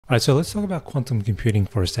All right, so let's talk about quantum computing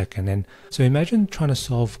for a second. And so imagine trying to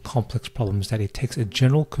solve complex problems that it takes a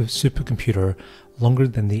general supercomputer longer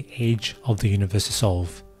than the age of the universe to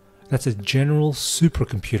solve. That's a general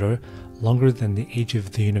supercomputer longer than the age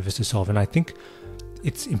of the universe to solve. And I think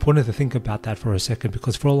it's important to think about that for a second,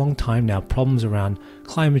 because for a long time now, problems around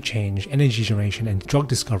climate change, energy generation, and drug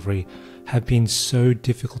discovery have been so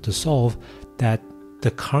difficult to solve that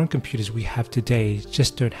the current computers we have today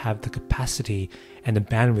just don't have the capacity and the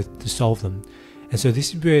bandwidth to solve them. And so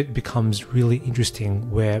this is where it becomes really interesting,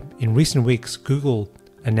 where in recent weeks, Google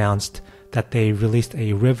announced that they released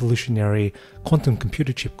a revolutionary quantum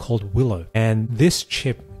computer chip called Willow. And this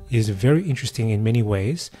chip is very interesting in many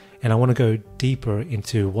ways, and I want to go deeper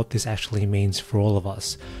into what this actually means for all of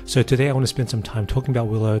us. So today I want to spend some time talking about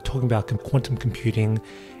Willow, talking about quantum computing,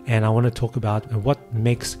 and I want to talk about what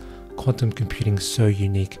makes quantum computing so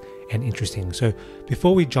unique and interesting. So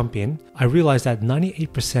before we jump in, I realized that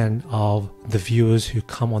 98% of the viewers who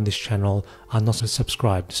come on this channel are not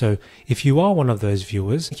subscribed. So if you are one of those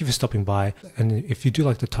viewers, thank you for stopping by. And if you do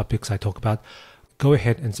like the topics I talk about, go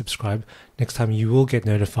ahead and subscribe. Next time you will get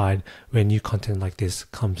notified when new content like this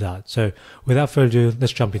comes out. So without further ado,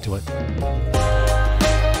 let's jump into it.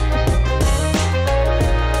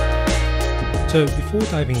 So before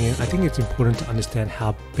diving in, I think it's important to understand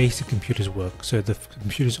how basic computers work. So the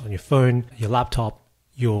computers on your phone, your laptop,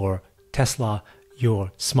 your Tesla,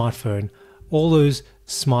 your smartphone, all those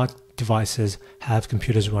smart devices have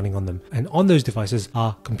computers running on them. And on those devices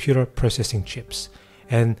are computer processing chips.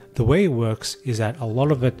 And the way it works is that a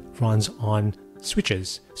lot of it runs on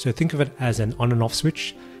switches. So think of it as an on and off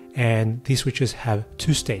switch. And these switches have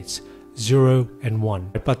two states, 0 and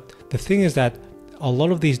 1. But the thing is that a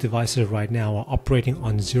lot of these devices right now are operating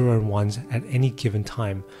on 0 and 1s at any given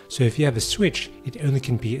time. So if you have a switch, it only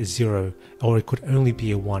can be a 0, or it could only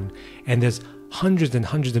be a 1. And there's hundreds and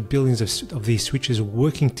hundreds of billions of these switches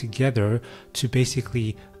working together to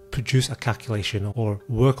basically produce a calculation or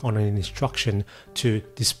work on an instruction to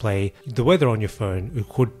display the weather on your phone. It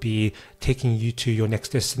could be taking you to your next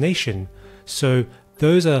destination. So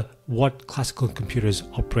those are what classical computers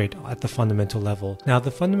operate at the fundamental level. Now, the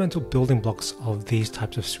fundamental building blocks of these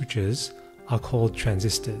types of switches are called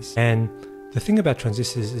transistors. And the thing about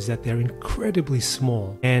transistors is that they're incredibly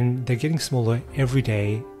small, and they're getting smaller every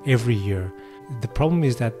day, every year. The problem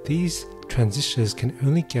is that these transistors can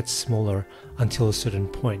only get smaller until a certain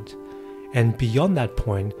point. And beyond that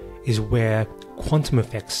point is where quantum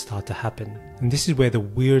effects start to happen. And this is where the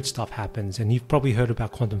weird stuff happens. And you've probably heard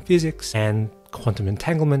about quantum physics and quantum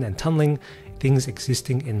entanglement and tunneling, things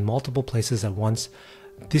existing in multiple places at once.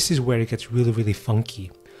 This is where it gets really, really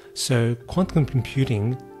funky. So quantum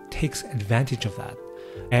computing takes advantage of that.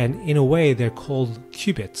 And in a way, they're called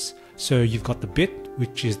qubits. So you've got the bit,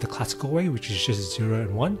 which is the classical way, which is just 0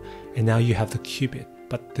 and 1. And now you have the qubit.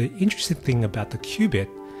 But the interesting thing about the qubit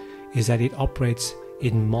is that it operates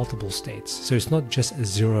in multiple states. So it's not just a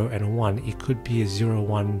 0 and a 1. It could be a 0,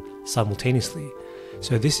 1 simultaneously.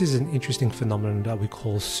 So this is an interesting phenomenon that we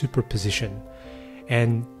call superposition.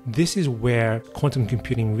 And this is where quantum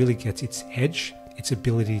computing really gets its edge, its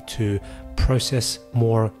ability to process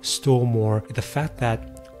more, store more. The fact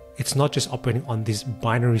that it's not just operating on this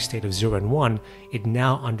binary state of 0 and 1, it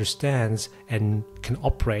now understands and can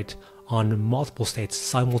operate on multiple states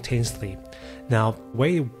simultaneously. Now, the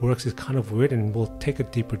way it works is kind of weird, and we'll take a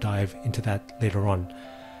deeper dive into that later on.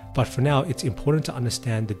 But for now, it's important to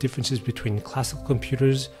understand the differences between classical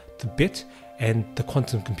computers, the bit, and the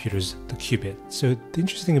quantum computers, the qubit. So the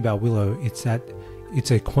interesting thing about Willow is that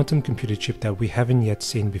it's a quantum computer chip that we haven't yet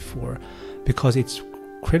seen before, because it's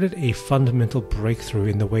created a fundamental breakthrough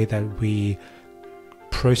in the way that we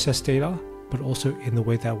process data, but also in the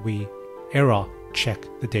way that we error check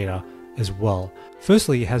the data as well.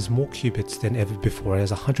 Firstly, it has more qubits than ever before. It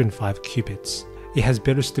has 105 qubits. It has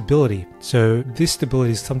better stability. So this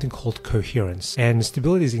stability is something called coherence. And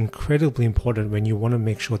stability is incredibly important when you want to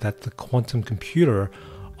make sure that the quantum computer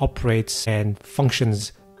operates and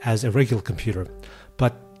functions as a regular computer.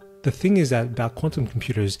 But the thing is that about quantum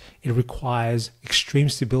computers, it requires extreme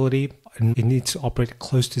stability, and it needs to operate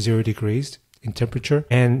close to 0 degrees in temperature,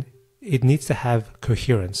 and it needs to have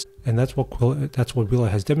coherence. And that's what Willow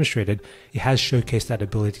has demonstrated. It has showcased that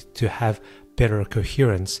ability to have better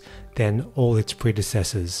coherence than all its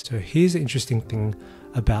predecessors. So here's the interesting thing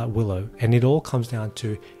about Willow, and it all comes down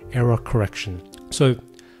to error correction. So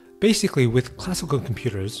basically, with classical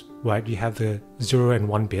computers, right, you have the 0 and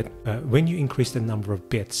 1 bit. When you increase the number of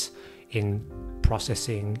bits in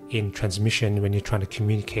processing, in transmission, when you're trying to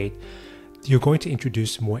communicate, you're going to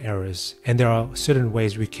introduce more errors. And there are certain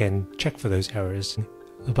ways we can check for those errors.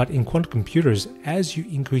 But in quantum computers, as you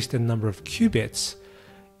increase the number of qubits,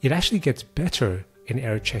 it actually gets better in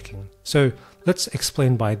error checking. So let's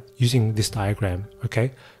explain by using this diagram,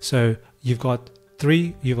 okay? So you've got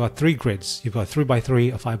three grids. You've got 3 by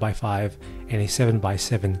 3, a 5 by 5, and a 7 by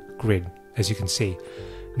 7 grid, as you can see.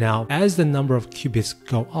 Now, as the number of qubits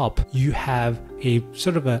go up, you have a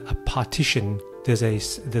sort of a partition. There's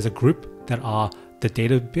a group that are the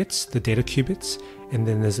data bits, the data qubits, and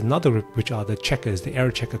then there's another group which are the checkers, the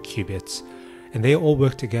error checker qubits, and they all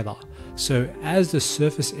work together. So as the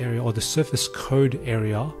surface area or the surface code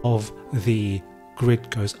area of the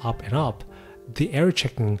grid goes up and up, the error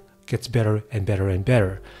checking gets better and better and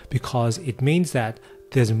better, because it means that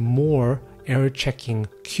there's more error checking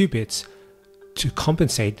qubits to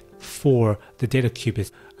compensate for the data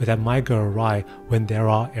qubits that might go awry when there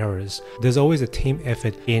are errors. There's always a team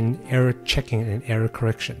effort in error checking and error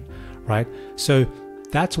correction, right? So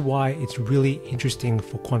that's why it's really interesting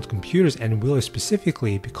for quantum computers and Willow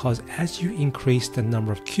specifically, because as you increase the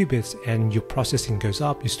number of qubits and your processing goes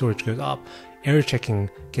up, your storage goes up, error checking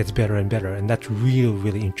gets better and better, and that's really,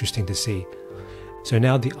 really interesting to see. So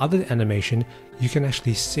now the other animation, you can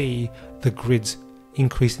actually see the grids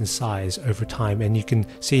increase in size over time, and you can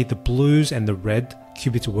see the blues and the red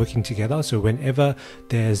qubits working together. So whenever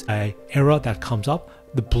there's an error that comes up,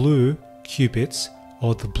 the blue qubits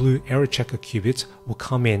or the blue error checker qubits will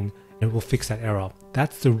come in and will fix that error.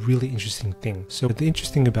 That's the really interesting thing. So the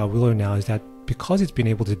interesting about Willow now is that because it's been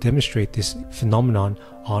able to demonstrate this phenomenon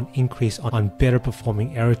on increase on better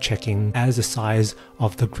performing error checking as the size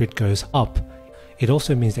of the grid goes up, it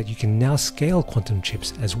also means that you can now scale quantum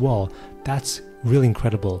chips as well. That's really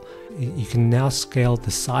incredible. You can now scale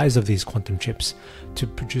the size of these quantum chips to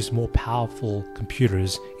produce more powerful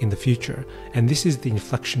computers in the future. And this is the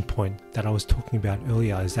inflection point that I was talking about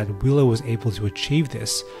earlier, is that Willow was able to achieve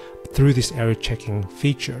this through this error checking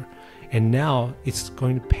feature. And now it's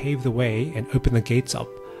going to pave the way and open the gates up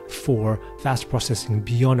for fast processing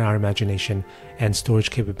beyond our imagination and storage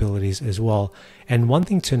capabilities as well. And one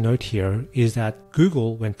thing to note here is that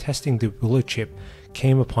Google, when testing the Willow chip,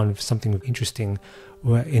 came upon something interesting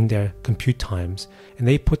in their compute times, and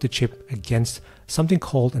they put the chip against something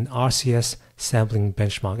called an RCS sampling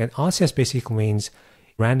benchmark. And RCS basically means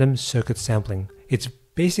random circuit sampling. It's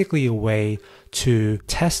basically a way to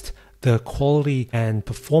test the quality and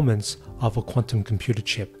performance of a quantum computer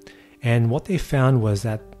chip. And what they found was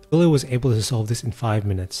that Willow was able to solve this in 5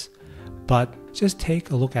 minutes. But just take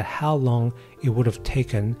a look at how long it would have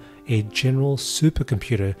taken a general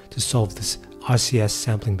supercomputer to solve this RCS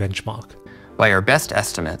sampling benchmark. By our best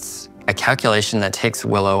estimates, a calculation that takes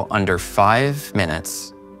Willow under 5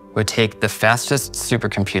 minutes would take the fastest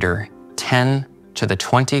supercomputer 10 to the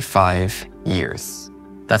 25 years.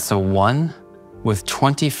 That's a 1 with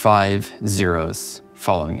 25 zeros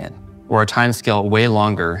following it, or a timescale way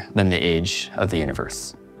longer than the age of the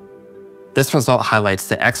universe. This result highlights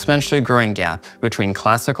the exponentially growing gap between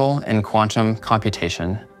classical and quantum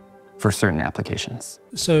computation for certain applications.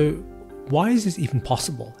 So why is this even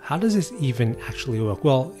possible? How does this even actually work?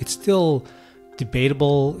 Well, it's still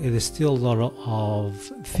debatable. There's still a lot of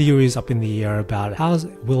theories up in the air about how is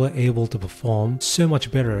Willow able to perform so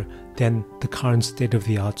much better than the current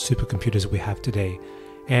state-of-the-art supercomputers we have today.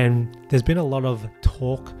 And there's been a lot of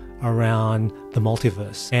talk around the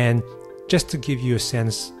multiverse. And just to give you a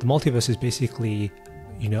sense, the multiverse is basically,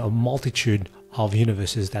 a multitude of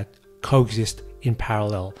universes that coexist in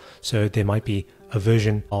parallel. So there might be a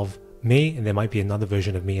version of me and there might be another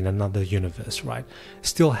version of me in another universe, right?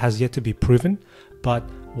 Still has yet to be proven, but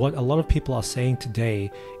what a lot of people are saying today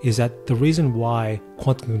is that the reason why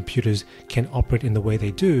quantum computers can operate in the way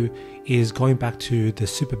they do is going back to the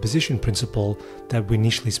superposition principle that we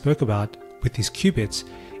initially spoke about with these qubits,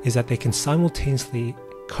 is that they can simultaneously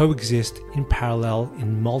coexist in parallel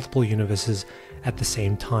in multiple universes at the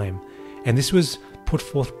same time. And this was put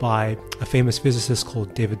forth by a famous physicist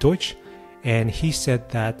called David Deutsch, and he said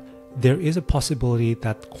that there is a possibility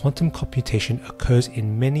that quantum computation occurs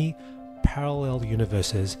in many parallel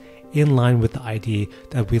universes, in line with the idea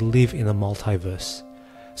that we live in a multiverse.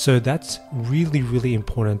 So that's really, really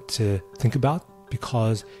important to think about,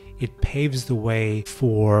 because it paves the way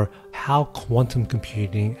for how quantum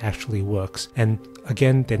computing actually works. And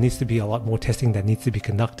again, there needs to be a lot more testing that needs to be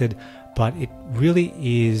conducted, but it really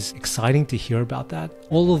is exciting to hear about that.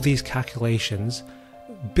 All of these calculations,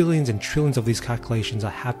 billions and trillions of these calculations,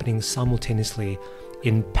 are happening simultaneously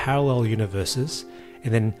in parallel universes,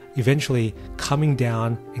 and then eventually coming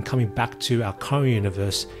down and coming back to our current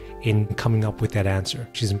universe in coming up with that answer,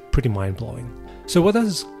 which is pretty mind-blowing. So what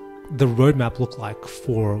does the roadmap look like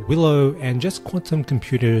for Willow and just quantum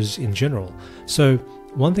computers in general? So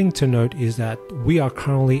One thing to note is that we are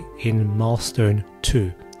currently in milestone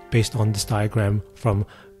 2 based on this diagram from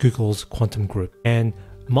Google's quantum group. And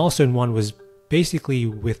milestone 1 was basically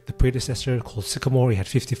with the predecessor called Sycamore. It had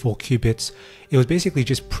 54 qubits. It was basically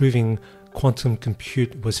just proving quantum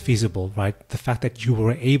compute was feasible, right? The fact that you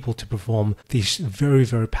were able to perform these very,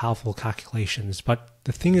 very powerful calculations. But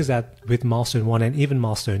the thing is that with milestone 1 and even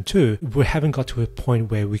milestone 2, we haven't got to a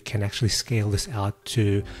point where we can actually scale this out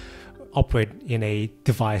to operate in a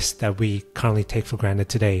device that we currently take for granted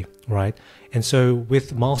today, right? And so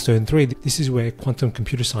with milestone 3, this is where quantum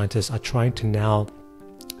computer scientists are trying to now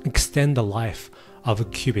extend the life of a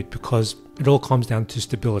qubit, because it all comes down to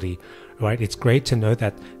stability, right? It's great to know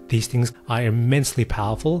that these things are immensely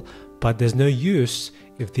powerful, but there's no use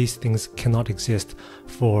if these things cannot exist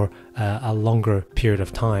for a longer period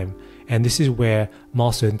of time. And this is where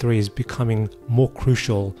milestone 3 is becoming more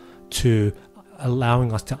crucial to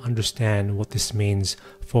allowing us to understand what this means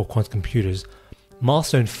for quantum computers.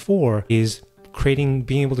 Milestone 4 is being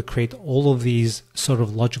able to create all of these sort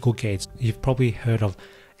of logical gates. You've probably heard of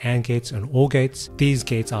AND gates and OR gates. These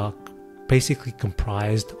gates are basically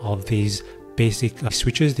comprised of these basic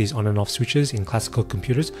switches, these on and off switches in classical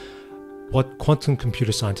computers. What quantum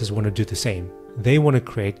computer scientists want to do the same. They want to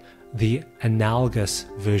create the analogous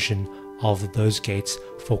version of those gates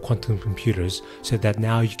for quantum computers, so that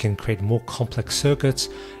now you can create more complex circuits,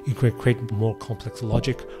 you can create more complex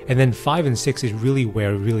logic. And then 5 and 6 is really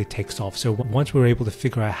where it really takes off. So once we're able to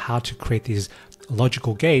figure out how to create these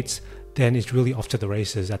logical gates, then it's really off to the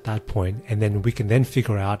races at that point. And then we can then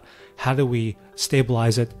figure out, how do we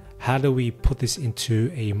stabilize it? How do we put this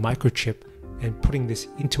into a microchip and putting this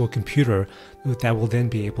into a computer that will then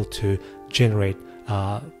be able to generate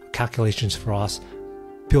calculations for us,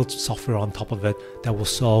 build software on top of it that will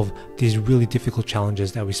solve these really difficult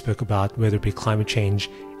challenges that we spoke about, whether it be climate change,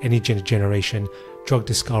 energy generation, drug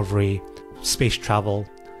discovery, space travel.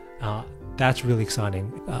 That's really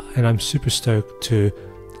exciting. And I'm super stoked to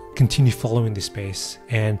continue following this space.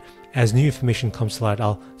 And as new information comes to light,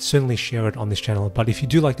 I'll certainly share it on this channel. But if you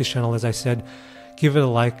do like this channel, as I said, give it a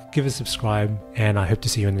like, give it a subscribe, and I hope to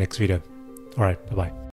see you in the next video. All right, bye-bye.